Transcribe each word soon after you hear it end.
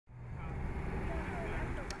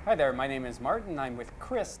Hi there, my name is Martin. I'm with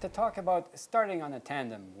Chris to talk about starting on a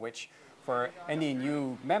tandem, which for any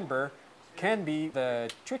new member can be the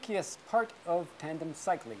trickiest part of tandem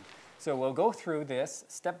cycling. So we'll go through this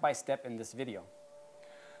step by step in this video.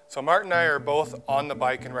 So Martin and I are both on the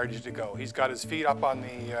bike and ready to go. He's got his feet up on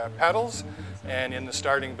the pedals and in the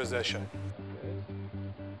starting position.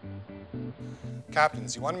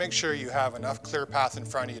 Captains, you want to make sure you have enough clear path in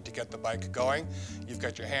front of you to get the bike going. You've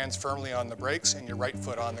got your hands firmly on the brakes and your right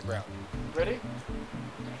foot on the ground. Ready?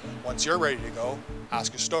 Once you're ready to go,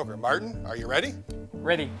 ask your stoker, Martin, are you ready?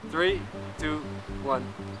 Ready. 3, 2,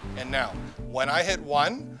 1. And now, when I hit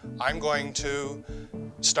 1, I'm going to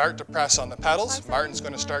start to press on the pedals. Martin's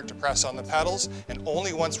going to start to press on the pedals, and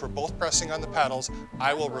only once we're both pressing on the pedals,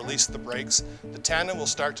 I will release the brakes. The tandem will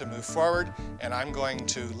start to move forward, and I'm going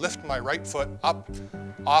to lift my right foot up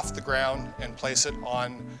off the ground and place it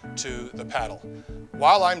on to the pedal.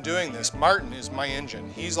 While I'm doing this, Martin is my engine.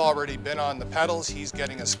 He's already been on the pedals. He's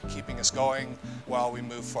keeping us going while we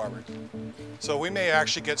move forward. So we may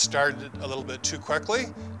actually get started a little bit too quickly.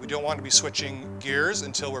 We don't want to be switching gears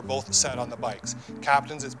until we're both set on the bikes.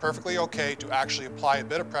 Captains, it's perfectly okay to actually apply a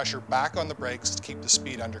bit of pressure back on the brakes to keep the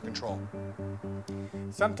speed under control.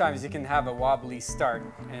 Sometimes you can have a wobbly start,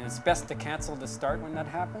 and it's best to cancel the start when that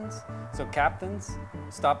happens. So captains,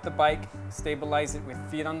 stop the bike, stabilize it with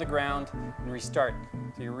feet on the ground, and restart.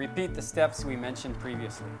 So you repeat the steps we mentioned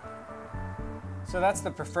previously. So that's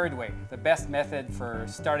the preferred way, the best method for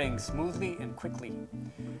starting smoothly and quickly.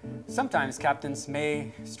 Sometimes captains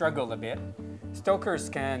may struggle a bit. Stokers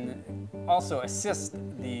can also assist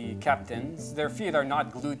the captains. Their feet are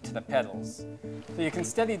not glued to the pedals. So you can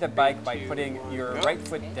steady the bike by putting your right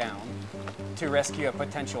foot down to rescue a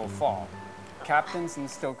potential fall. Captains and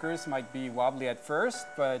stokers might be wobbly at first,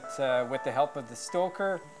 but with the help of the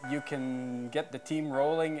stoker, you can get the team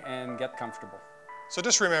rolling and get comfortable. So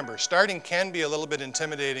just remember, starting can be a little bit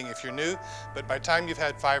intimidating if you're new, but by the time you've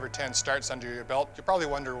had 5 or 10 starts under your belt, you probably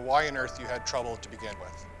wonder why on earth you had trouble to begin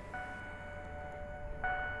with.